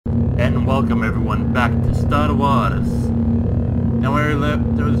And welcome everyone back to Star Wars. Now where we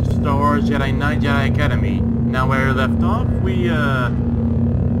left, there was Star Wars Jedi Knight Jedi Academy. Now where we left off, we're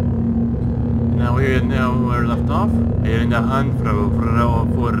in the hunt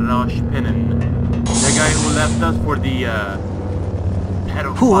for Rosh Pinnin. The guy who left us for the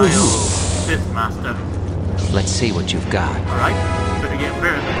pedophile Sith master. Let's see what you've got. Alright? Forget.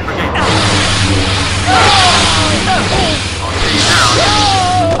 I'll stay down.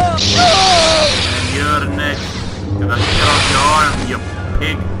 And you're next. Cause I cut off your arm, you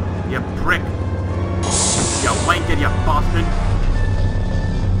pig. You prick. You wanker, you bastard.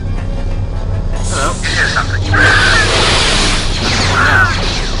 Hello. Here's something.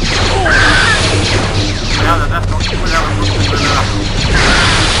 Now that's not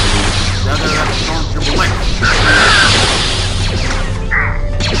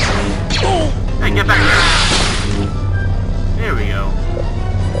Hey, get back here! There we go.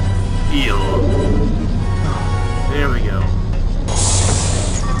 Guil. There we go.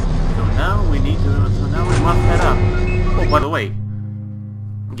 So now we must head up. Oh, by the way,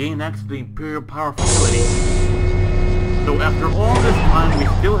 gain access to the Imperial Power Facility. So after all this time, we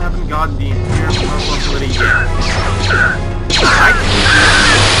still haven't gotten the Imperial Power Facility yet. Alright?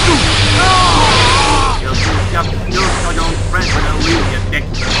 You'll tell your own friends when I leave, you dick.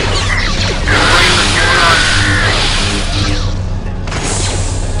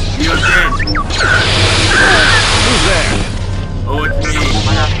 You're dead. Who's there? Oh, it's me.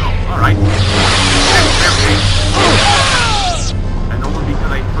 Oh, alright. And only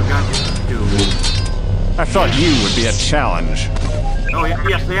because I forgot to. I thought you would be a challenge. Oh,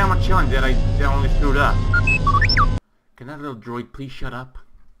 yes, I am a challenge that I only screwed up. Can that little droid please shut up?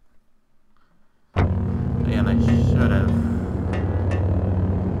 And I should have.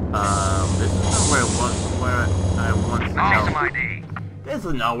 This is not where I once was. This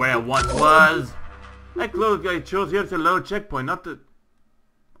is not where I once was. I chose here to load checkpoint, not to...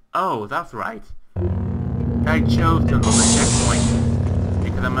 Oh, that's right. I chose to load the checkpoint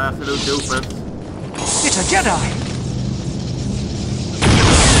because I'm an absolute doofus. It's a Jedi!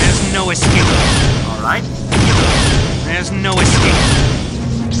 There's no escape. Alright. There's no escape.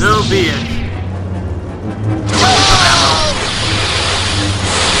 So be it.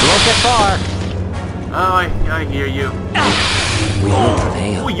 You won't get far. Oh, I hear you. We won't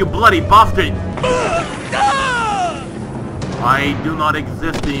prevail. Oh, you bloody bastard! I do not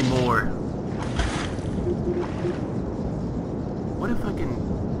exist anymore. What if I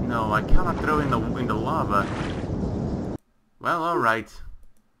can... No, I cannot throw in the lava. Well, alright.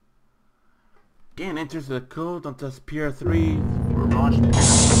 Gain enters the code on test Pier 3 for Rosh Pinnin.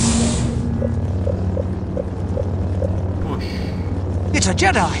 Push. It's a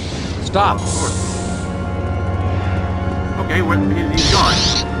Jedi! Stop. Of course. Okay, he's gone.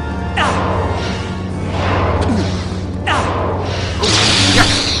 Oh,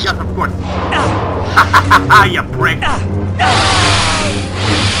 yes, of course. Ha ha ha, you prick.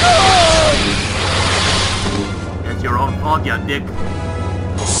 It's your own fault, you dick.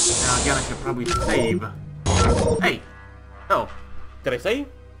 Now again, I should probably save. Hey! Oh, did I save?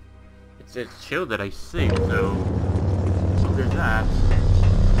 It showed that I saved, so there's that.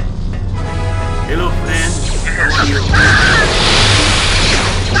 Hello, friend. How are you?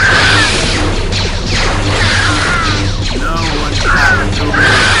 No one can do it.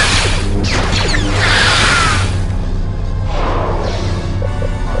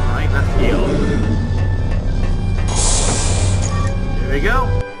 Alright, let's heal. There we go.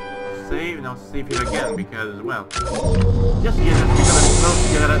 Save, now save it again because, well, just because I'm close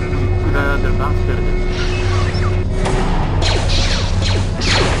to the bastard.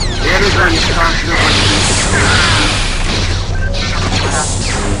 Everybody start doing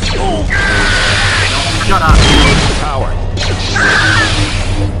shut up! Power.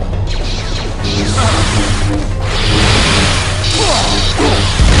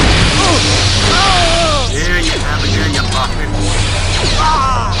 There you have it, there you bastard.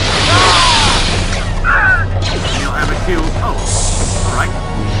 You'll have it too. Oh, alright.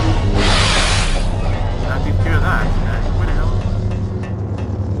 That takes care of that. Where the hell?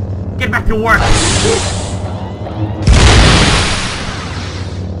 Get back to work!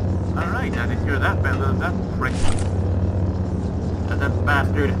 Alright, that takes care of that prick. That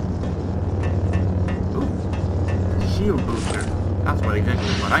bastard. Ooh. Shield booster. That's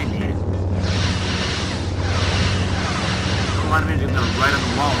exactly what I need. Don't mind me just gonna right on the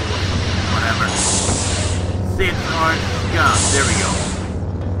wall or something. Whatever. Siths are scum. There we go.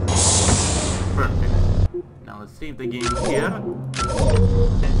 Perfect. Now let's save the game here.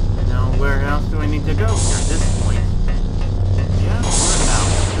 Now where else do I need to go here at this point? Yeah, we're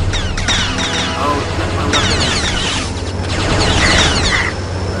out.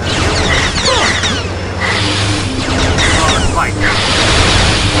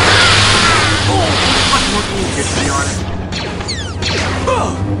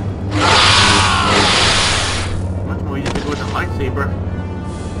 paper.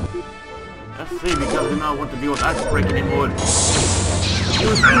 Let's see, because I do not want to deal with that prick anymore. You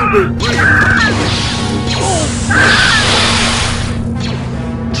stupid prick!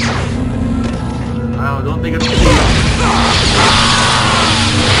 I don't think it's me.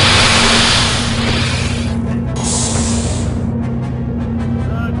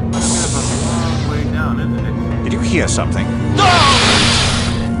 Did you hear something?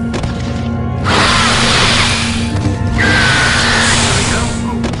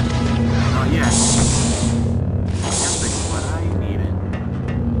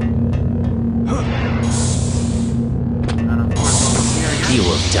 You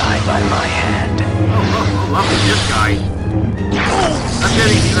will die by my hand. Oh, look at this guy.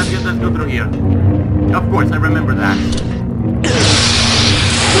 Let's go through here. Of course, I remember that.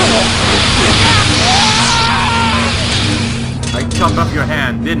 I chopped off your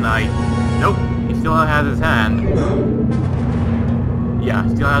hand, didn't I? Nope, he still has his hand. Yeah, he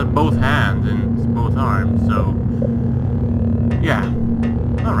still has both hands and both arms, so... yeah.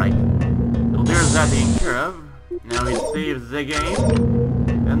 Alright. So there's that taken care of. Now he saves the game,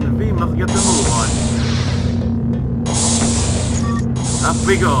 and the V must get the move on. Up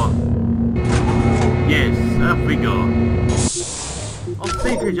we go. Yes, up we go. I'll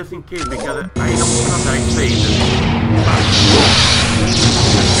save here just in case because I don't trust that I saved it.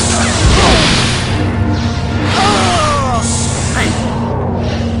 Hey!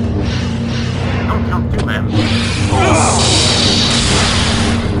 Don't come to him.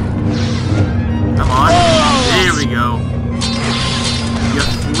 Come on. There we go.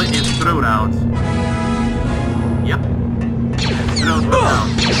 Just slit his throat out. Yep. His throat was out.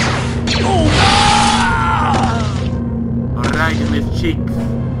 Right in his cheeks.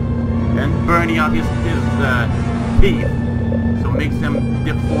 And burning out his teeth. So makes him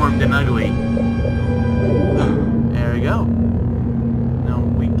deformed and ugly. There we go. Now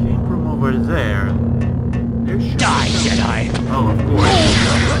we came from over there. There should Die, Jedi! Oh, of course.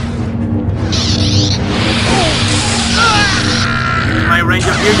 My range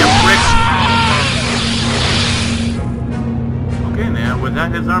up here, you prick! Okay, now with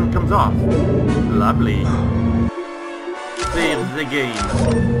that, his arm comes off. Lovely. Saves the game.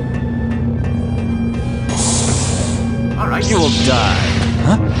 Alright. You will die.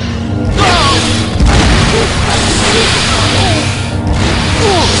 Huh?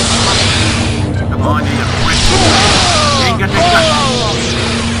 Come on, you prick! You ain't got the guts!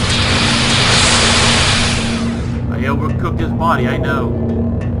 I overcooked his body, I know.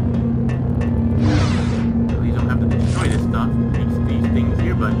 At least I don't have to destroy this stuff. These things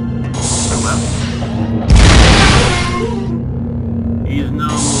here, but... oh well. He's no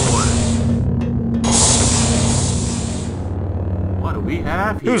more. What do we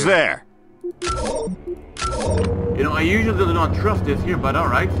have here? Who's there? You know, I usually do not trust this here, but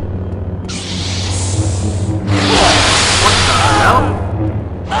alright. What the hell?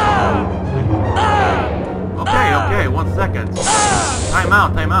 Okay, 1 second. Time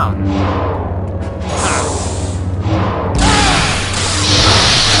out.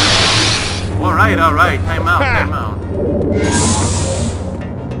 Alright, time out.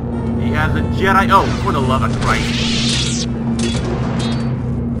 He has a Jedi. Oh, for the love of Christ.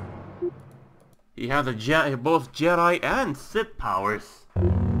 He has both Jedi and Sith powers.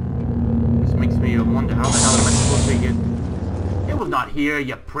 This makes me wonder how the hell am I supposed to get... It was not here,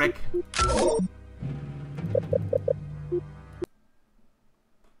 you prick.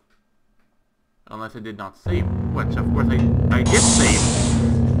 Unless I did not save. Which, of course, I did save.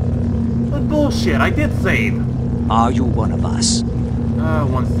 But bullshit, I did save. Are you one of us?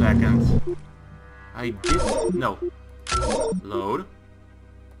 1 second. I did... no. Load.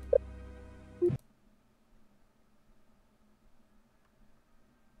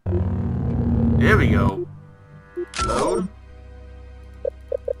 There we go. Load.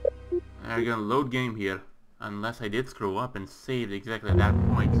 I'm gonna load game here. Unless I did screw up and saved exactly at that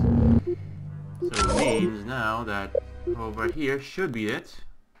point. So it means now that over here should be it.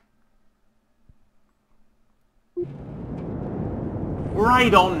 Or I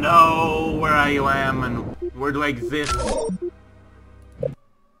don't know where I am and where do I exist.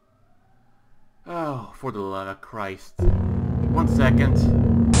 Oh, for the love of Christ. 1 second.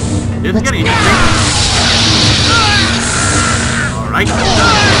 This is getting interesting. Alright.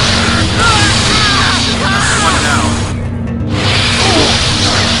 What now?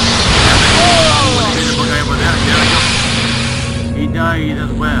 He died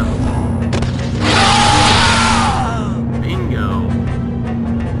as well. Bingo.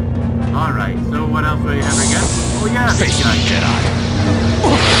 Alright, so what else do we have again? Oh yeah, this guy. Jedi.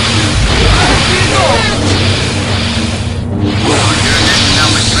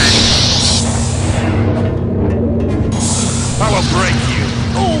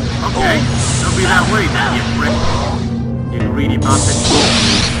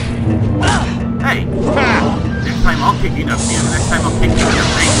 Hey! Next time I'll kick you in the face. Next time I'll kick you in your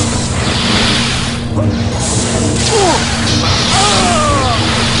face.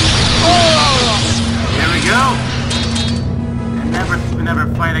 Here we go! And never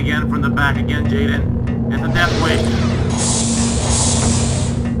fight again from the back again, Jaden. It's a death wish.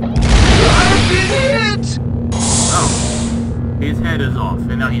 I've been hit! Oh. His head is off,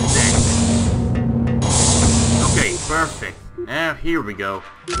 and now he's dead. Okay, perfect. Now here we go.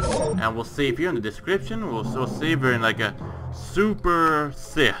 And we'll save here in the description. We'll also save her in like a super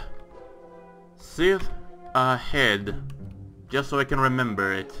Sith. Sith ahead. Just so I can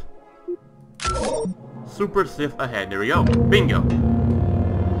remember it. Super Sith ahead. There we go. Bingo.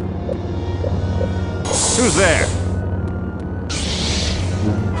 Who's there?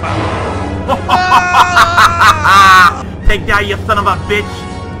 Take that, you son of a bitch!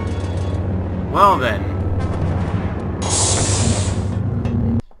 Well then.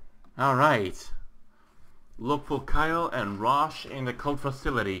 Alright. Look for Guil and Rosh in the cult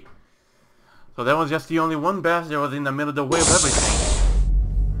facility. So that was just the only one bastard that was in the middle of the way of everything.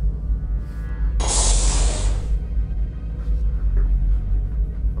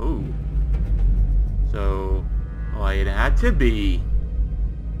 Ooh. So... oh, it had to be...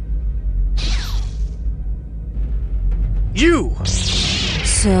 You!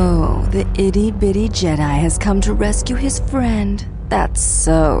 So, the itty-bitty Jedi has come to rescue his friend. That's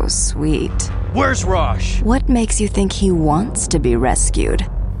so sweet. Where's Rosh? What makes you think he wants to be rescued?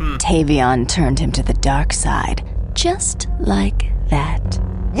 Tavion turned him to the dark side, just like that.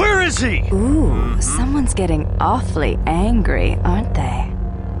 Where is he? Ooh, someone's getting awfully angry, aren't they?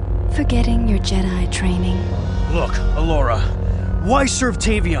 Forgetting your Jedi training? Look, Alora, why serve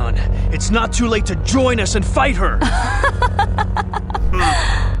Tavion? It's not too late to join us and fight her.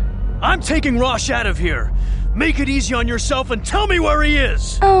 I'm taking Rosh out of here. Make it easy on yourself and tell me where he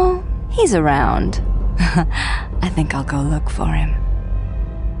is. Oh, he's around. I think I'll go look for him.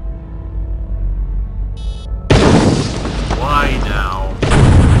 Why now?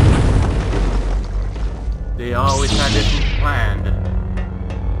 They always had this planned.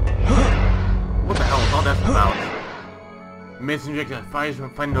 What the hell is all that about? Messenger can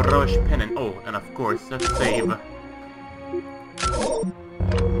find the Rosh pennant. Oh, and of course, let's save.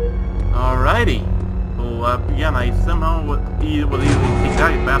 Alrighty. So, yeah, I somehow will easily take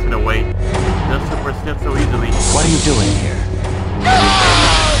that bastard away. Just super step so easily. What are you doing here?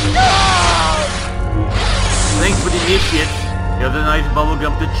 Thanks for the initiate. Here's a nice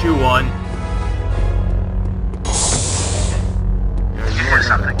bubblegum to chew on. There's more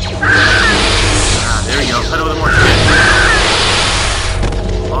something. Ah, there we go. Cut over the more shit.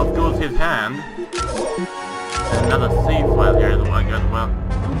 Off goes his hand. And another save file here as well.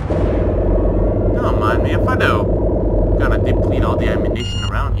 Don't mind me if I do. Gotta deplete all the ammunition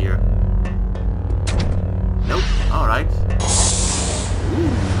around here. Nope. Alright.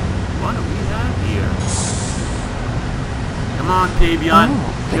 Ooh. What do we have here? Come on, Tavion. Oh,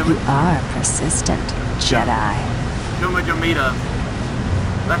 but you are persistent, Jedi. Show me what you're made of.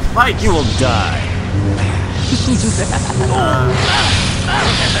 Let's fight! You will die.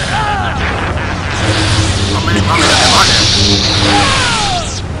 How many are there on there?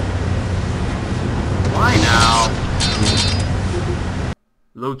 Why now?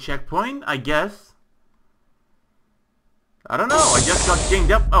 Low checkpoint, I guess. I don't know, I just got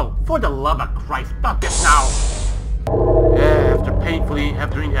ganged up. Oh, for the love of Christ, stop this now! Yeah, after painfully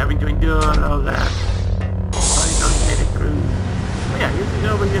having to endure all that. I don't get it through. Oh yeah, here's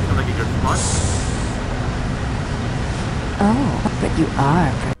over here, sounds like a good spot. Oh, but you are.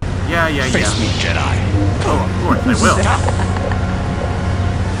 Yeah. Face me, Jedi. Oh, of course, I will.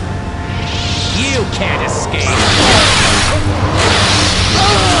 You can't escape.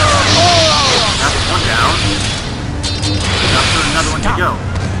 That's one down. Up to another one to go.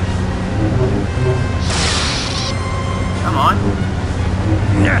 Come on.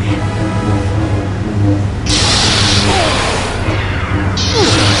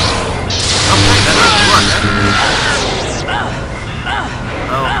 Okay, that doesn't work,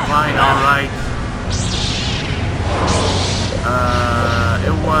 Oh, fine, alright.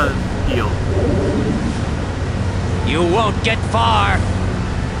 It was Guil. You won't get far.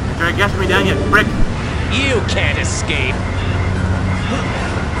 Try to get me down, you brick. You can't escape.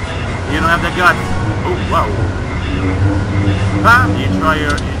 You don't have the guts. Oh, wow. Ah,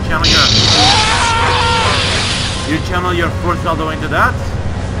 you channel your force all the way into that.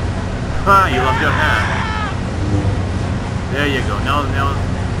 Ah, you lost your hand. There you go. Now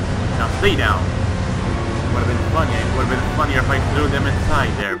stay down. Would have been funny. It would have been funnier if I threw them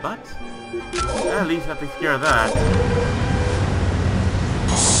inside there, but at least that takes care of that.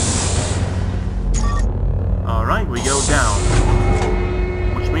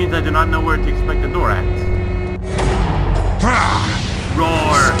 not know where to expect the door at.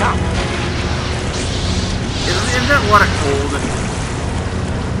 Roar! Stop! Isn't that water cold?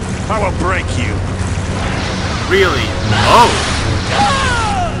 I will break you. Really? Oh!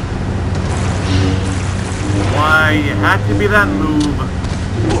 Why, it had to be that move.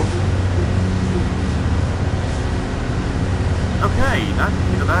 Okay,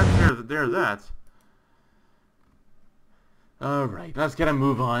 there's that. Alright, let's get a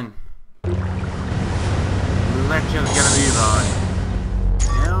move on. Let's just get a move on.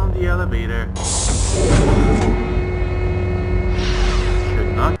 Down the elevator.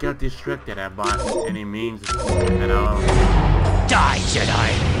 Should not get distracted by any means at all. Die, Jedi!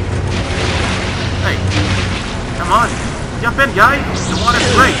 Hey, come on, jump in, guys. The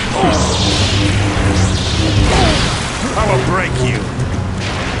water's great. I will break you.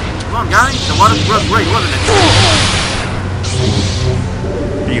 Come on, guys. The water's great, wasn't it?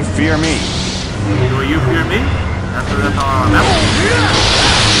 Do you fear me? Do you fear me? That's all I'm asking.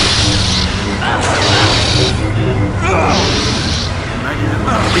 Imagine this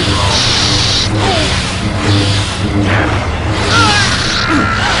was a free for all.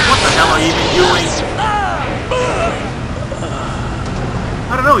 What the hell are you even doing?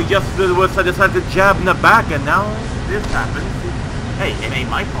 I don't know, he just decided to jab in the back and now this happens. Hey, it ain't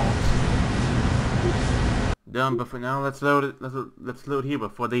my fault. Done, but for now let's load it. Let's load here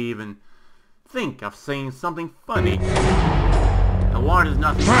before they even think of saying something funny. The water is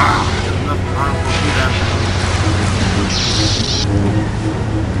nothing harmful. There's nothing harmful to them.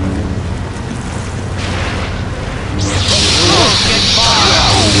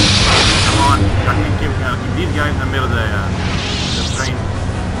 Come on, keep these guys in the middle of the train.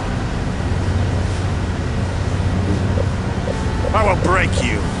 I will break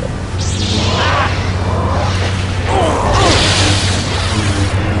you.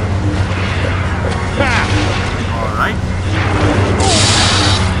 Alright.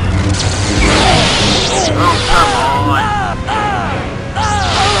 Oh, come on.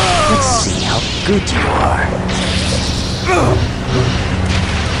 Let's see how good you are.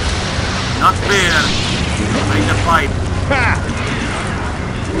 Not fair. Find the pipe.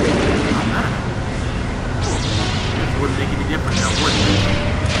 This wouldn't make any difference now, would it?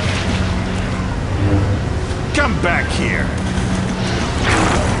 Come back here.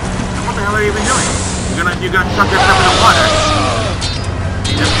 What the hell are you even doing? You're gonna chuck yourself in the water.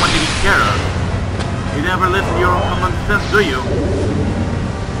 You just want to be scared of. You never listen to your own common sense, do you?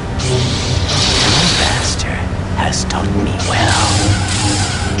 Your master has taught me well.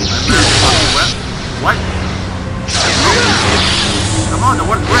 What? Come on, the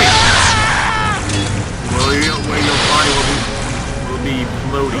water's great. Where your body will be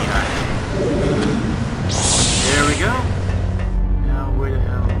floating at. There we go. Now where the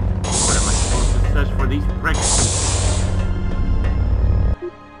hell? What am I supposed to search for these pricks?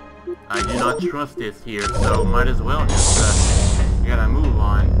 I do not trust this here, so might as well just gotta move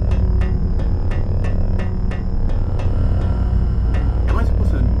on. Am I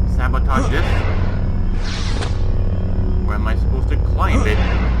supposed to sabotage this? Or am I supposed to climb it?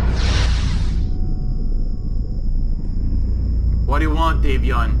 What do you want,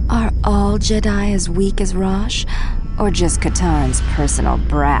 Davion? Are all Jedi as weak as Rosh? Or just Katarn's personal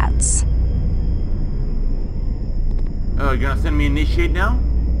brats? Oh, you're gonna send me initiate now?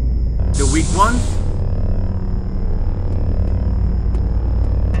 The weak ones?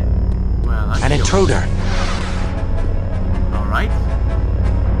 Well, An intruder. Alright.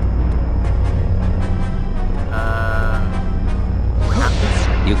 What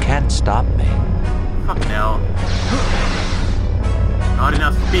happened? You can't stop me. Fuck no. Not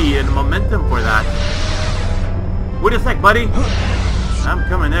enough speed and momentum for that. Wait a sec, buddy. I'm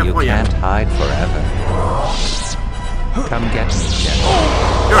coming there for you. You can't hide forever. Come get me, Jedi.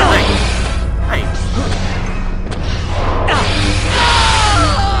 Sure thing. Hey.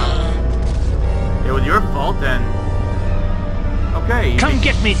 It was your fault then. Okay. Come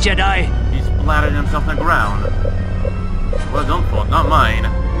get me, Jedi! He splattered himself on the ground. Well, don't fault, not mine.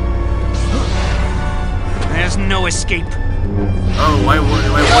 There's no escape. Oh, I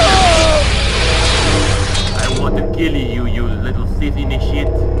want to kill you, you little Sith initiate.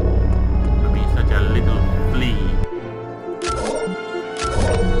 For being such a little flea.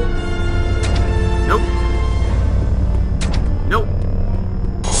 Nope. Nope.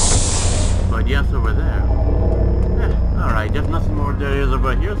 But yes, over there. Alright, there's nothing more there is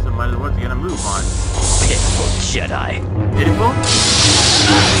over here, so might as well get a move on. Pitiful Jedi. Pitiful?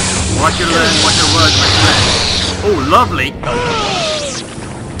 Watch your words, my friend. Oh, lovely!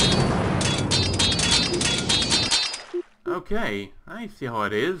 Okay, I see how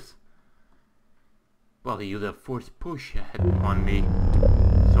it is. Well, he used a force push on me.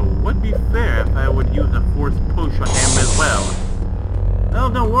 So it would be fair if I would use a force push on him as well. Oh,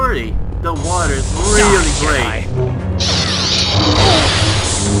 don't worry. The water is really great.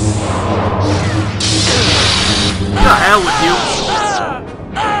 The hell with you!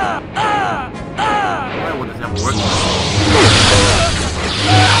 Why would this ever work?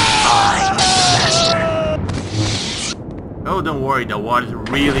 Oh, don't worry. The water is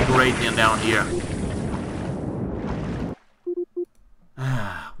really great down here.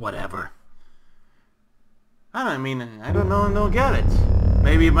 Whatever. I don't get it.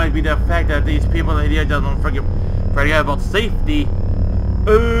 Maybe it might be the fact that these people here don't forget about safety.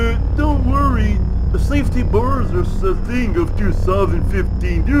 Don't worry. The safety bars are a thing of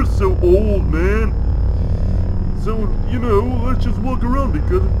 2015. They're so old, man. So, you know, let's just walk around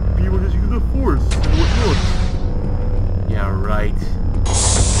because people just use the force and whatnot. Yeah, right.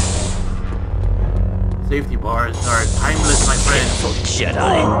 Safety bars are timeless, my friend.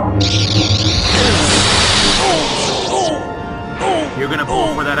 Jedi. You're gonna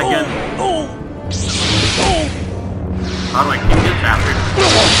pull for that again? How do I kick this bastard?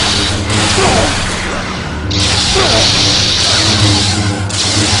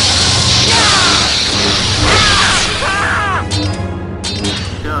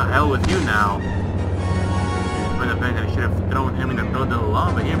 The hell with you now? Despite the fact that I should have thrown him in the middle of the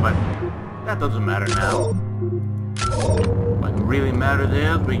lava here, but that doesn't matter now. What really matters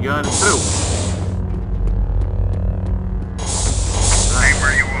is we got it through. Right. Stay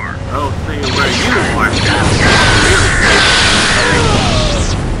where you are. Oh, stay where you are. Really?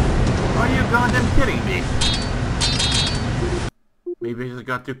 Are you goddamn kidding me? Maybe I just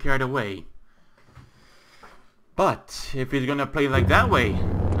got too carried away. But if he's gonna play like that way,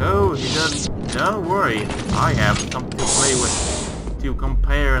 oh, he doesn't. Don't worry, I have something to play with to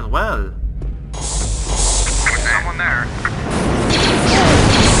compare as well. Someone there.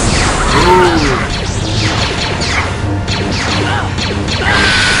 Ooh.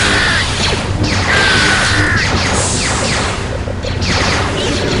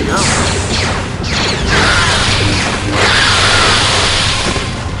 There we go.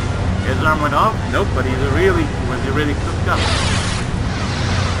 His arm went off? Nope, but he's really cooked up.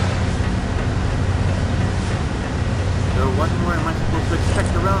 So what more am I supposed to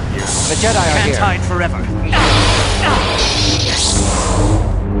expect around here? The Jedi are Can't here. hide forever.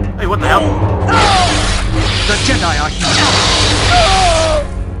 Hey, what the hell? The Jedi are here.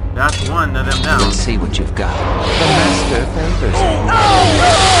 That's one of them down. Let's see what you've got. The Master favors you.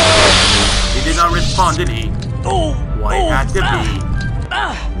 He did not respond, did he? Why it had to be?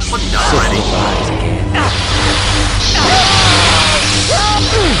 What's he done already?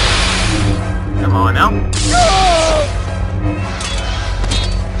 Come on now.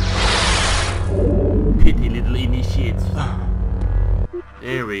 Pity little initiates.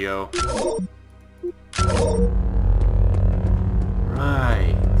 There we go.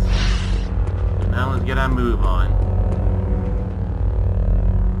 Right. So now let's get our move on.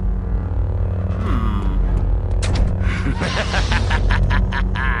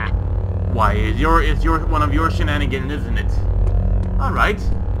 Why, it's one of your shenanigans, isn't it? Alright.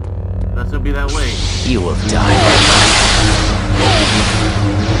 Let's be that way. You will die.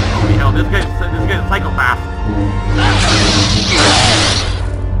 Holy hell, this guy's a psychopath.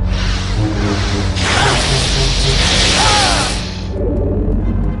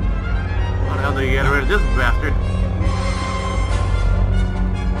 How the hell do you get rid of this bastard?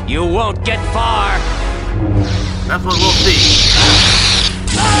 You won't get far. That's what we'll see.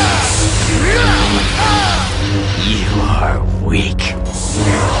 You are weak.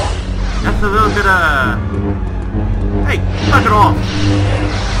 That's a little bit hey, knock it off.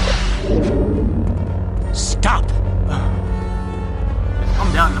 Stop. Just calm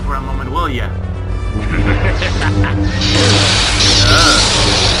down for a moment, will ya?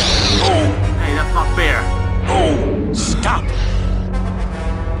 Hey, that's not fair. Stop.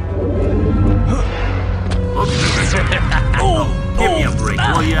 Oh, give me a break,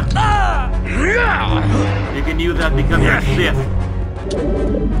 will ya? You can use that because you're a Sith.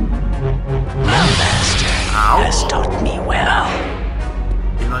 The Master has taught me well.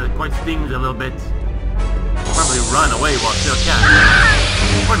 You know, it quite stings a little bit. Probably run away while still can.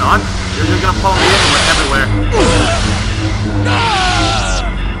 Or not. You're just gonna follow me everywhere.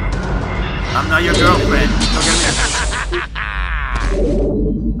 I'm not your girlfriend. Don't get me.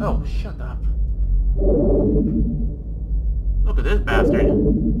 Oh, shut up. Look at this bastard.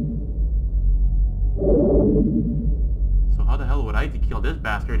 So how the hell would I kill this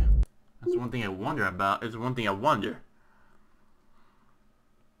bastard? That's one thing I wonder about. It's one thing I wonder.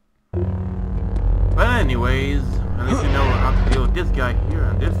 But Anyways, at least you know how to deal with this guy here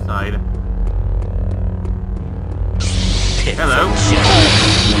on this side. Hello.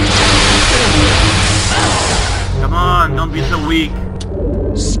 Come on, don't be so weak.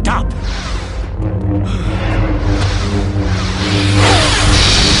 Stop!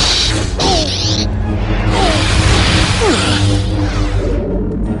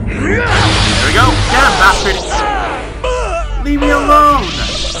 There we go. Get him, bastard. Leave me alone.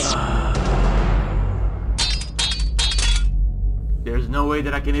 There's no way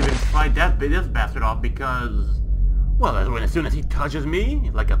that I can even fight this bastard off because, well, as soon as he touches me,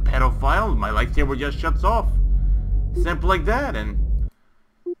 like a pedophile, my lightsaber just shuts off. Simple like that, and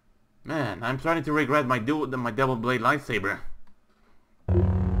man, I'm starting to regret my double blade lightsaber.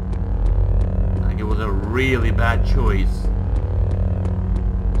 Like it was a really bad choice.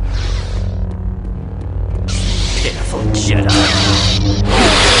 Pitiful Jedi.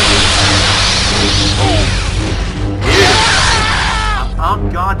 Yeah.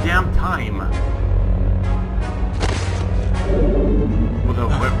 About goddamn time. With a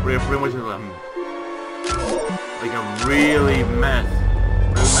pretty much like a really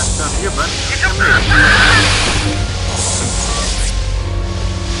messed up here, but come here.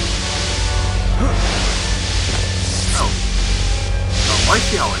 Oh, I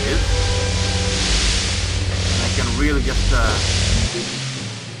see how it is. I can really just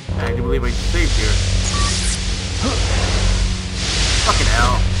I do believe I'm safe here. Fucking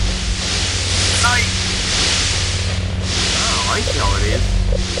hell. Nice. Oh, I see how it is.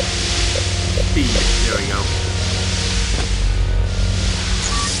 Speed. There we go.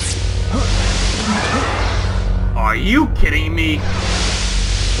 Are you kidding me?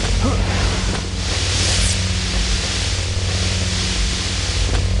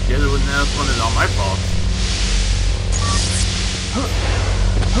 The other one is all my fault.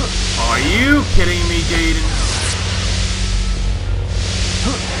 Are you kidding me, Jaden?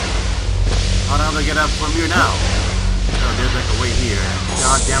 How the hell do I get up from here now? Oh, there's like a way here.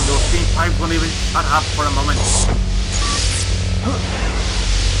 God damn, those steam pipes won't even shut up for a moment.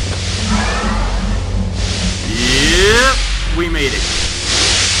 Yep, we made it.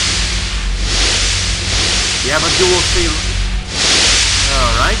 You have a dual seal.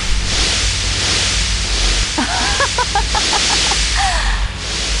 Alright.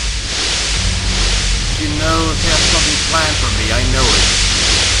 You know he has something planned for me, I know it.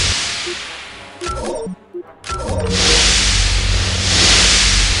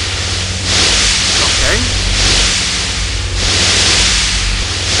 Okay.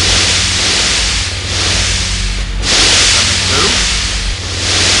 Coming through.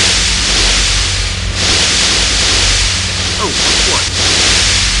 Oh, of course.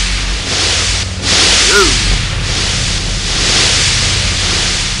 Ooh.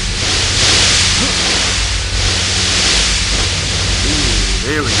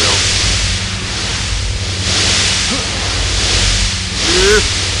 There we go.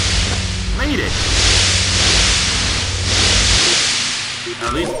 Made it.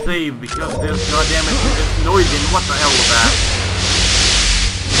 At least save because there's goddamn this noise in. What the hell was that?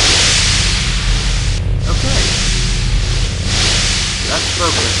 Okay. Let's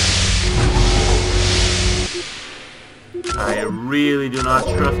focus. I really do not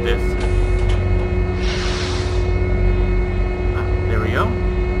trust this. There we go.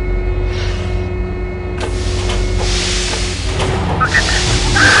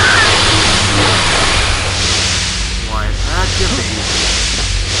 Why is that shipping?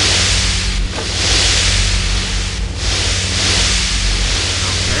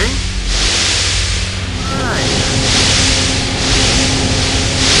 Okay. Alright.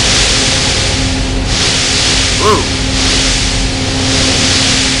 Whoa.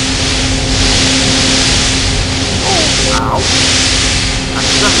 Ow. I'm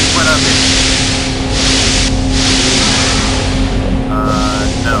stuck in front of it.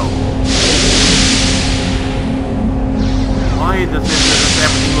 No. Why does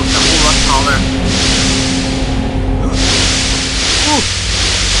everything look a whole lot taller? Ooh.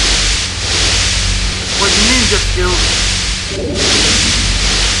 What ninja skills?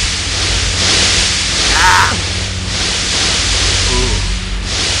 Ah! Ooh.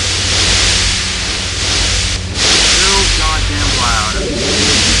 So goddamn loud.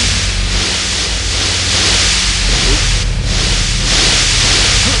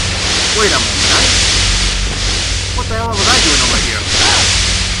 Wait a moment, what the hell was I doing over here?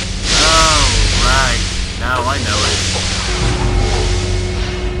 Oh, right. Now I know it.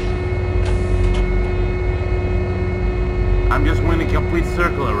 I'm just winning a complete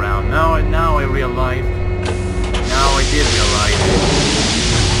circle around. Now I realized. Now I did realize.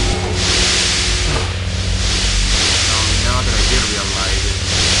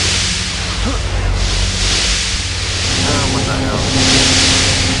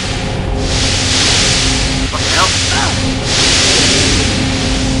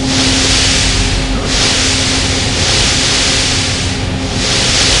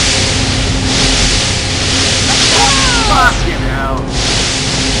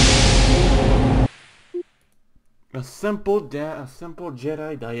 A simple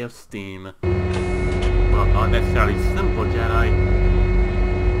Jedi die of steam. Well, not necessarily simple Jedi.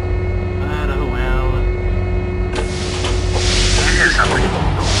 But oh well. Here's something.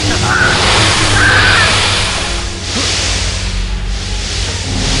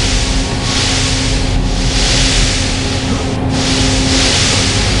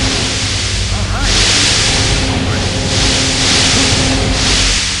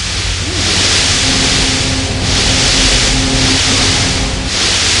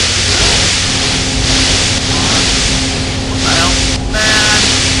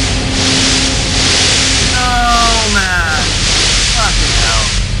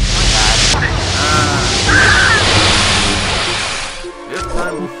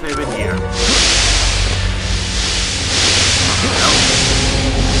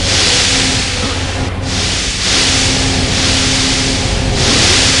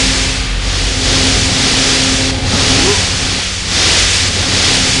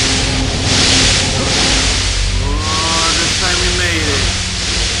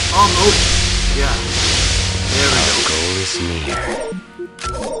 Almost. Yeah. There we go. Our goal is near.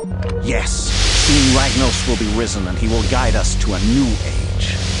 Yes. Soon Ragnos will be risen and he will guide us to a new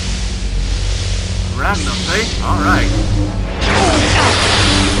age. Ragnos, eh? Alright.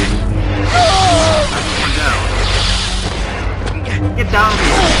 Down. Get down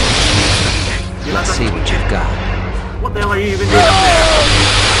here. Let's see what you've got. What the hell are you even doing up there?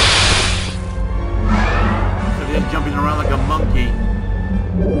 So they're jumping around like a monkey.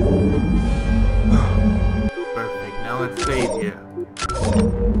 Perfect, now let's save here.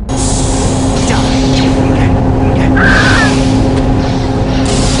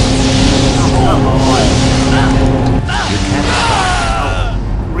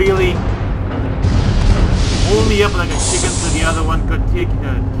 Oh, really? Hold me up like a chicken so the other one could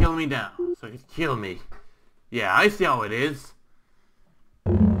kill me down. So he'd kill me. Yeah, I see how it is.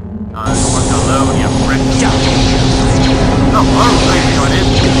 Don't work alone, you prick. Oh, alright, you know it is.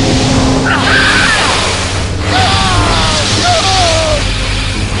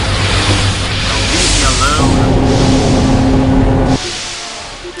 Leave me alone.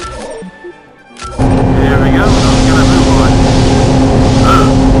 There we go, I'm gonna move on.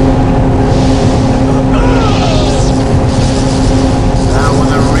 That was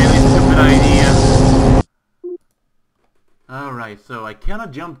a really stupid idea. Alright, so I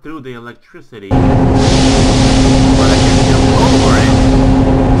cannot jump through the electricity. But I can jump over it.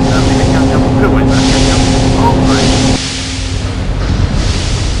 I mean, I can't jump through it, but I can jump over it.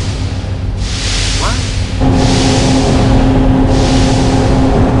 What?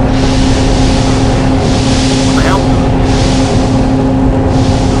 What the hell?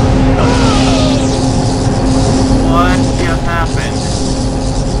 What just happened?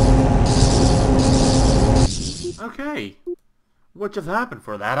 Okay. What just happened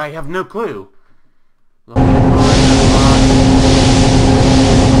for that? I have no clue. That's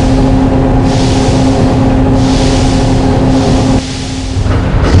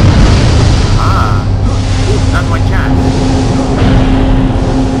my chance.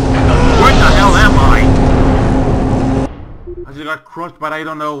 Where the hell am I? I just got crushed, but I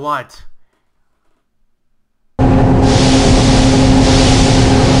don't know what.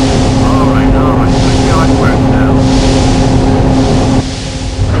 Alright. I see how it works now.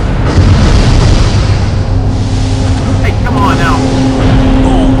 Hey, come on now.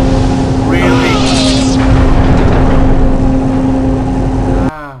 Really?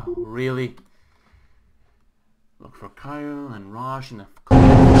 Really? Look for Guil and Rosh and the...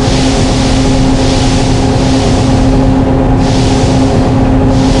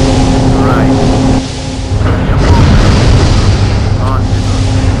 Alright.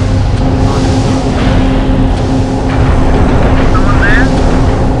 Someone there?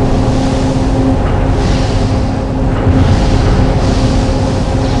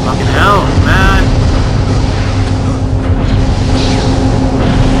 Fucking hell, man!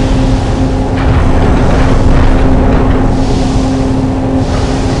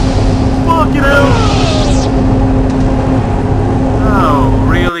 Fucking hell! Oh,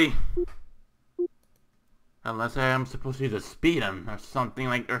 really? Unless I am supposed to just speed him or something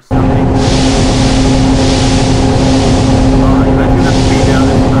like, or something. Alright, let's do the speed down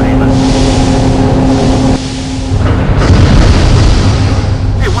this time.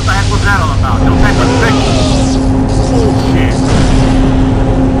 Hey, what the heck was that all about? No time for tricks! Bullshit!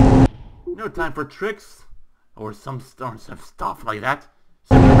 No time for tricks? Or some stuff like that.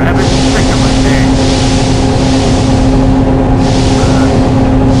 Super rabbit, trick him right there.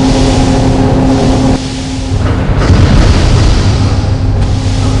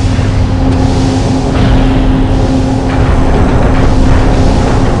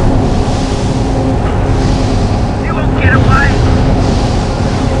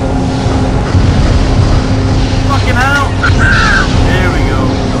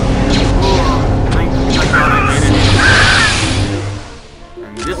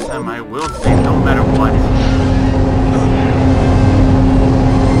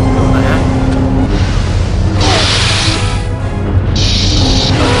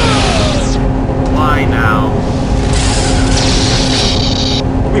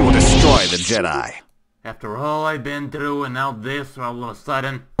 Jedi. After all I've been through and now this all of a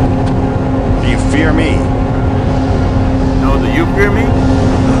sudden. Do you fear me? No, do you fear me?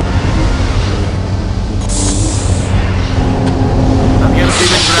 I'm gonna see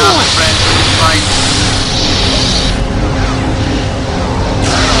the ground, my friend, for this fight.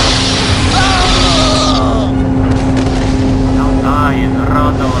 Now die and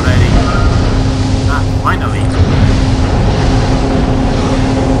rot already. Ah, finally.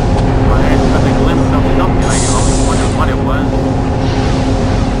 I had a glimpse of something I always wondered what it was.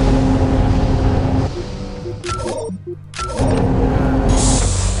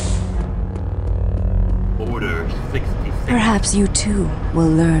 Order 66. Perhaps you too will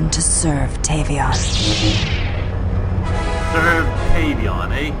learn to serve Tavion. Serve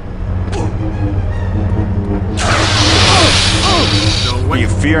Tavion, eh? So Do wait, you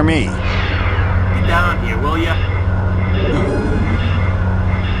fear me? get down here, will ya?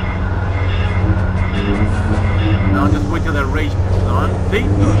 Now just wait till that rage passes on. See?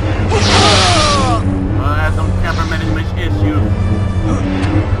 I have some camera management issues.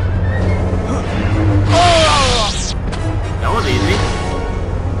 That was easy.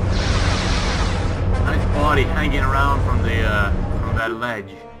 Nice body hanging around from that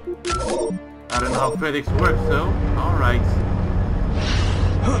ledge. I don't know how physics works, so alright.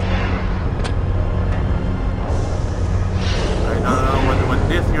 I don't know what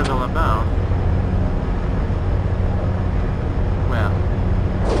this here's all about. Well,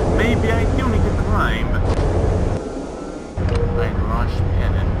 maybe I do need to climb. I'd rush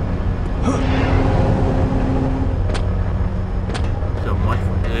Pennon. So much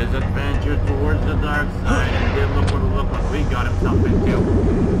for his adventure towards the dark side, and then look what we got himself into.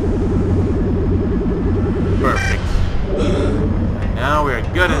 Perfect. And now we're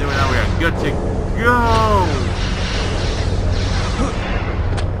good to go.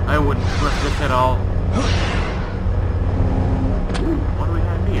 I wouldn't trust this at all. Ooh, what do we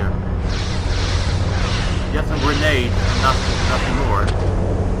have here? Just some grenades and nothing more.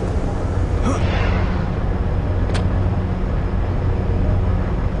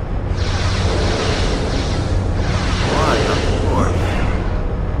 Why, of course.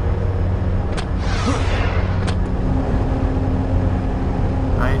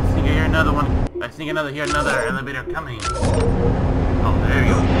 I think I hear another one. I think hear another elevator coming. Oh, there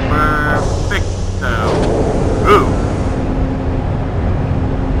you go. Perfecto. Ooh.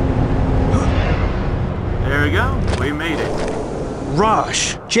 There we go. We made it.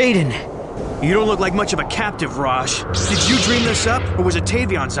 Rosh! Jaden! You don't look like much of a captive, Rosh. Did you dream this up, or was it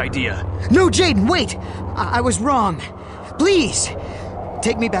Tavion's idea? No, Jaden, wait! I was wrong. Please,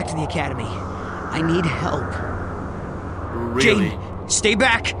 take me back to the academy. I need help. Really? Jaden, stay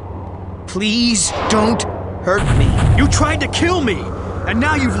back! Please don't hurt me. You tried to kill me, and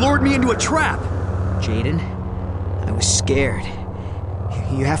now you've lured me into a trap. Jaden, I was scared.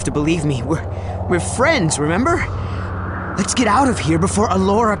 You have to believe me. We're friends, remember? Let's get out of here before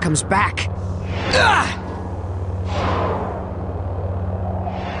Alora comes back.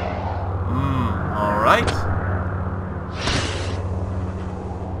 Alright.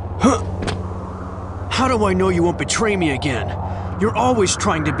 How do I know you won't betray me again? You're always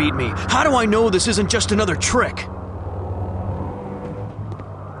trying to beat me. How do I know this isn't just another trick?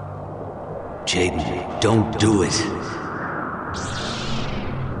 Jaden, don't do it.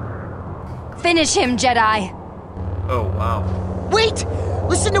 Finish him, Jedi! Oh, wow. Wait!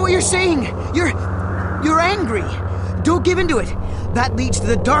 Listen to what you're saying! You're angry! Don't give in to it! That leads to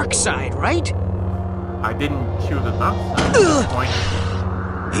the dark side, right? I didn't choose the dark side at this point.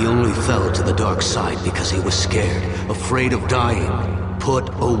 He only fell to the dark side because he was scared, afraid of dying. Put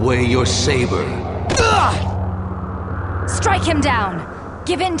away your saber. Strike him down!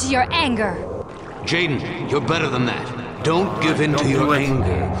 Give in to your anger! Jaden, you're better than that. Don't give in to don't do your it.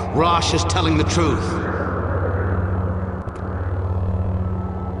 anger. Rosh is telling the truth.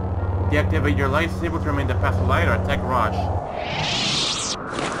 Deactivate your lightsaber to remain the path of light or attack Rosh.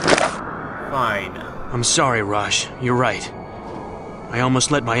 Fine. I'm sorry, Rosh. You're right. I almost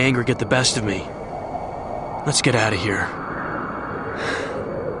let my anger get the best of me. Let's get out of here.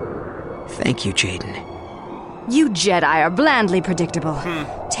 Thank you, Jaden. You Jedi are blandly predictable.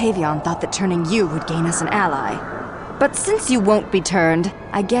 Tavion thought that turning you would gain us an ally. But since you won't be turned,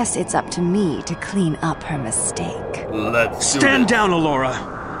 I guess it's up to me to clean up her mistake. Let's Stand down,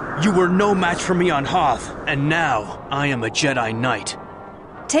 Alora! You were no match for me on Hoth, and now I am a Jedi Knight.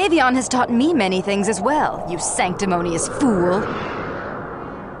 Tavion has taught me many things as well, you sanctimonious fool.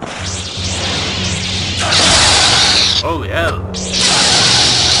 Holy hell.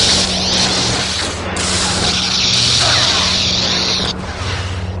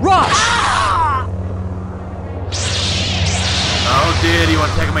 Rosh!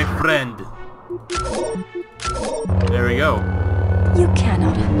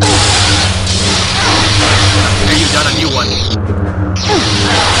 Here, you've done a new one.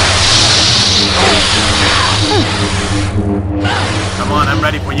 Come on, I'm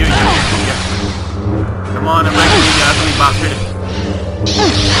ready for you. Come on, I'm ready for you, you ugly bastard.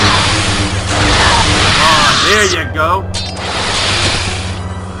 Come on, there you go.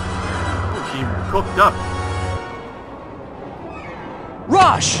 She cooked up.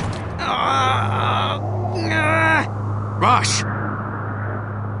 Rosh! Rosh!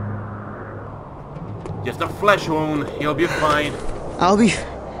 Just a flesh wound. He'll be fine. I'll be...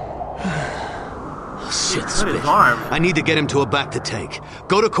 Siths. Cut his arm. I need to get him to a back to take.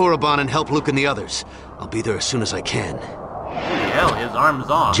 Go to Korriban and help Luke and the others. I'll be there as soon as I can. Holy hell, his arm's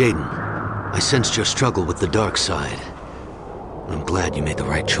off. Jaden, I sensed your struggle with the dark side. I'm glad you made the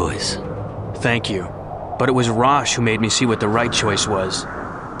right choice. Thank you. But it was Rosh who made me see what the right choice was.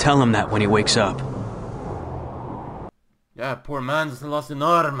 Tell him that when he wakes up. Yeah, poor man's lost an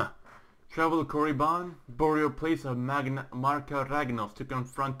arm. Travel to Korriban, borrow a place of Marka Ragnos to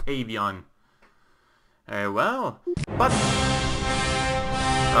confront Tavion. Well, but...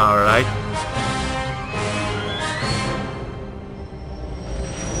 Alright.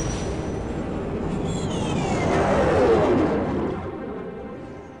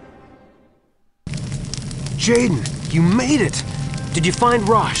 Jaden, you made it! Did you find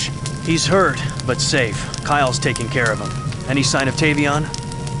Rosh? He's hurt, but safe. Kyle's taking care of him. Any sign of Tavion?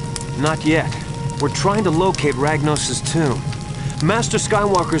 Not yet. We're trying to locate Ragnos' tomb. Master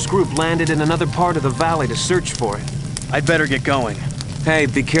Skywalker's group landed in another part of the valley to search for it. I'd better get going. Hey,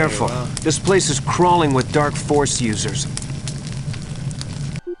 be careful. This place is crawling with Dark Force users.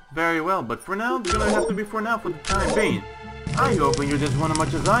 Very well, but for now, it's gonna have to be for now for the time being. I hope you just won as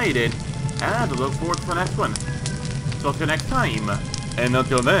much as I did, and I look forward to the next one. So till next time, and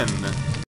until then...